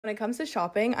When it comes to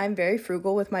shopping, I'm very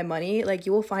frugal with my money. Like,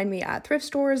 you will find me at thrift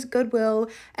stores, Goodwill,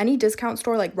 any discount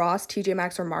store like Ross, TJ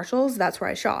Maxx, or Marshalls. That's where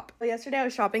I shop. Well, yesterday I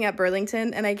was shopping at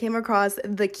Burlington and I came across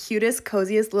the cutest,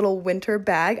 coziest little winter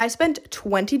bag. I spent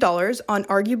 $20 on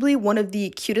arguably one of the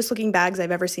cutest looking bags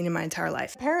I've ever seen in my entire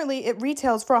life. Apparently, it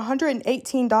retails for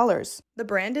 $118. The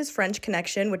brand is French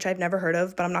Connection, which I've never heard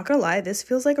of, but I'm not gonna lie, this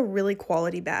feels like a really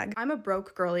quality bag. I'm a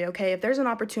broke girly, okay? If there's an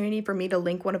opportunity for me to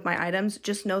link one of my items,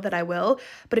 just know that I will.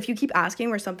 But if you keep asking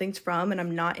where something's from and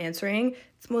I'm not answering,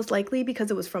 it's most likely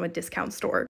because it was from a discount store.